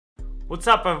What's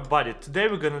up everybody? Today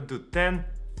we're gonna do 10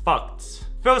 facts.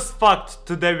 First fact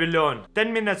today we learned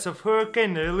 10 minutes of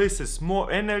hurricane releases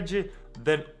more energy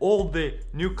than all the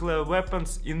nuclear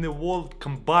weapons in the world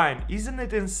combined. Isn't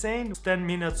it insane? 10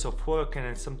 minutes of hurricane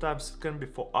and sometimes it can be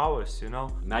for hours, you know?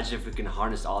 Imagine if we can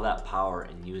harness all that power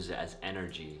and use it as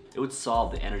energy. It would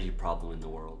solve the energy problem in the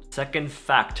world. Second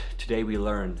fact today we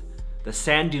learned. The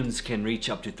sand dunes can reach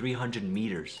up to 300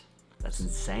 meters. That's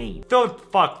insane. Third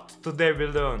fact today we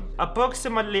learned.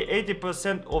 Approximately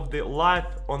 80% of the life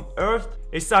on Earth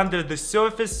is under the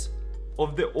surface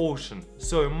of the ocean.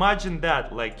 So imagine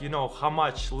that, like, you know, how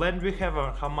much land we have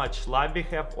or how much life we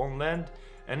have on land.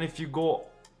 And if you go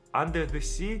under the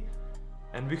sea,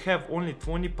 and we have only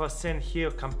 20%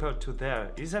 here compared to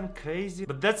there. Isn't crazy?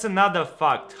 But that's another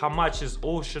fact, how much is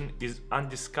ocean is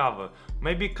undiscovered.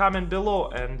 Maybe comment below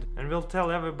and we'll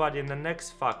tell everybody in the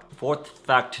next fact. Fourth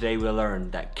fact today we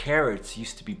learned that carrots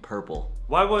used to be purple.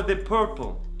 Why were they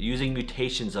purple? Using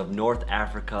mutations of North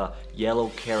Africa yellow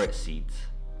carrot seeds.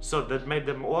 So that made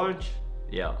them orange?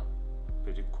 Yeah.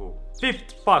 Pretty cool.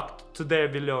 Fifth fact today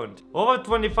we learned. Over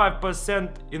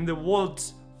 25% in the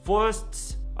world's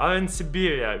forests are in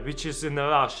Siberia, which is in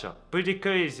Russia. Pretty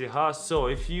crazy, huh? So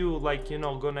if you, like, you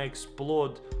know, gonna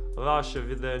explode Russia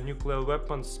with the nuclear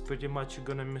weapons, pretty much you're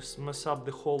gonna mess up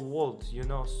the whole world, you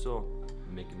know, so...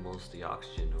 Making most of the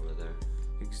oxygen over there.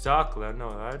 Exactly, I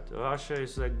know, right? Russia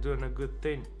is like doing a good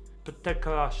thing. Protect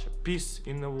Russia, peace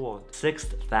in the world.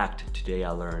 Sixth fact today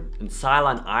I learned. In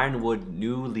Ceylon, ironwood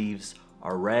new leaves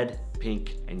are red,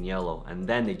 pink, and yellow, and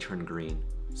then they turn green.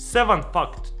 Seventh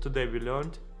fact today we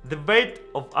learned. The weight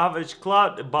of average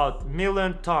cloud about 1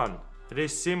 million ton.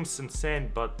 This seems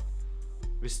insane, but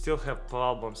we still have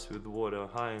problems with water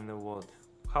high in the world.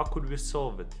 How could we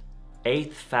solve it?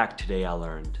 Eighth fact today I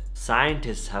learned.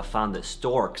 Scientists have found that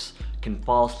storks can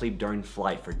fall asleep during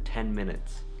flight for 10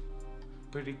 minutes.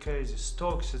 Pretty crazy.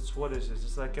 Storks, what is it?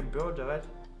 It's like a bird, right?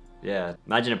 Yeah,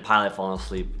 imagine a pilot falling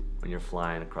asleep when you're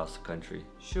flying across the country.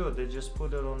 Sure, they just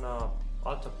put it on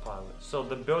autopilot. So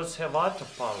the birds have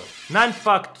autopilot. Ninth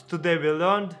fact today we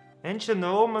learned. Ancient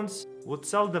Romans would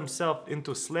sell themselves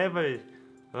into slavery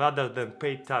rather than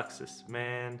pay taxes.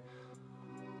 Man,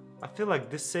 I feel like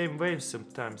the same way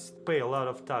sometimes. Pay a lot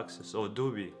of taxes, or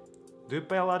do we? Do you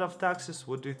pay a lot of taxes?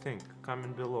 What do you think?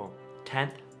 Comment below.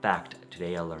 10th fact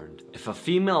today I learned. If a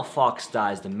female fox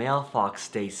dies, the male fox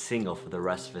stays single for the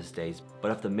rest of his days.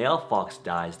 But if the male fox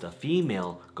dies, the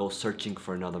female goes searching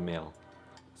for another male.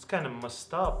 It's kind of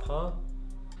messed up, huh?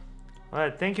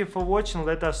 Alright, thank you for watching.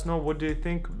 Let us know what do you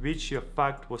think, which your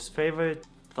fact was favorite.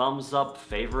 Thumbs up,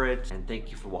 favorite, and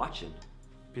thank you for watching.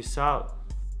 Peace out.